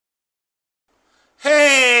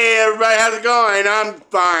Hey everybody, how's it going? I'm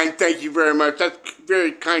fine, thank you very much. That's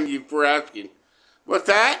very kind of you for asking. What's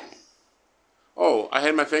that? Oh, I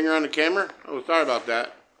had my finger on the camera? Oh, sorry about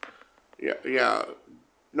that. Yeah.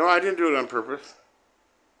 No, I didn't do it on purpose.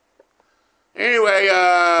 Anyway,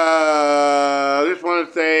 I just want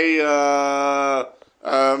to say,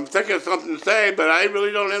 I'm thinking of something to say, but I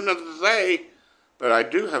really don't have nothing to say. But I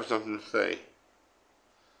do have something to say.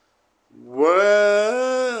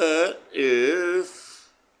 What is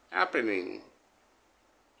happening?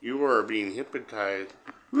 You are being hypnotized.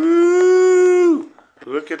 Woo!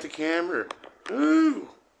 Look at the camera. Woo!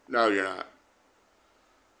 No, you're not.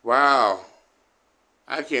 Wow.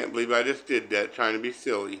 I can't believe I just did that trying to be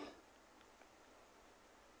silly.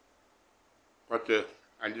 What's this?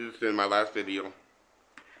 I did this in my last video.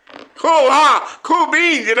 Cool, huh? Cool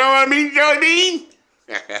beans, you know what I mean, Jelly Bean?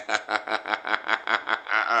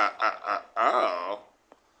 Oh.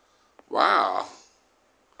 Wow.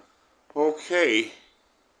 Okay.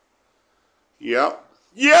 Yep.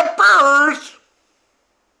 Yippers!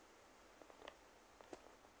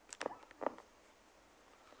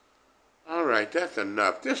 Alright, that's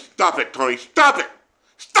enough. Just stop it, Tony. Stop it!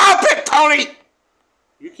 Stop it, Tony!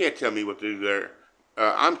 You can't tell me what to do there.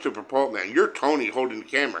 I'm Super Pulp Man. You're Tony holding the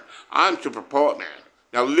camera. I'm Super Pulp Man.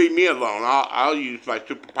 Now leave me alone. I'll use my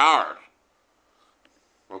superpowers.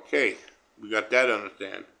 Okay, we got that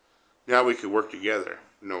understand. Now we can work together.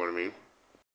 You know what I mean?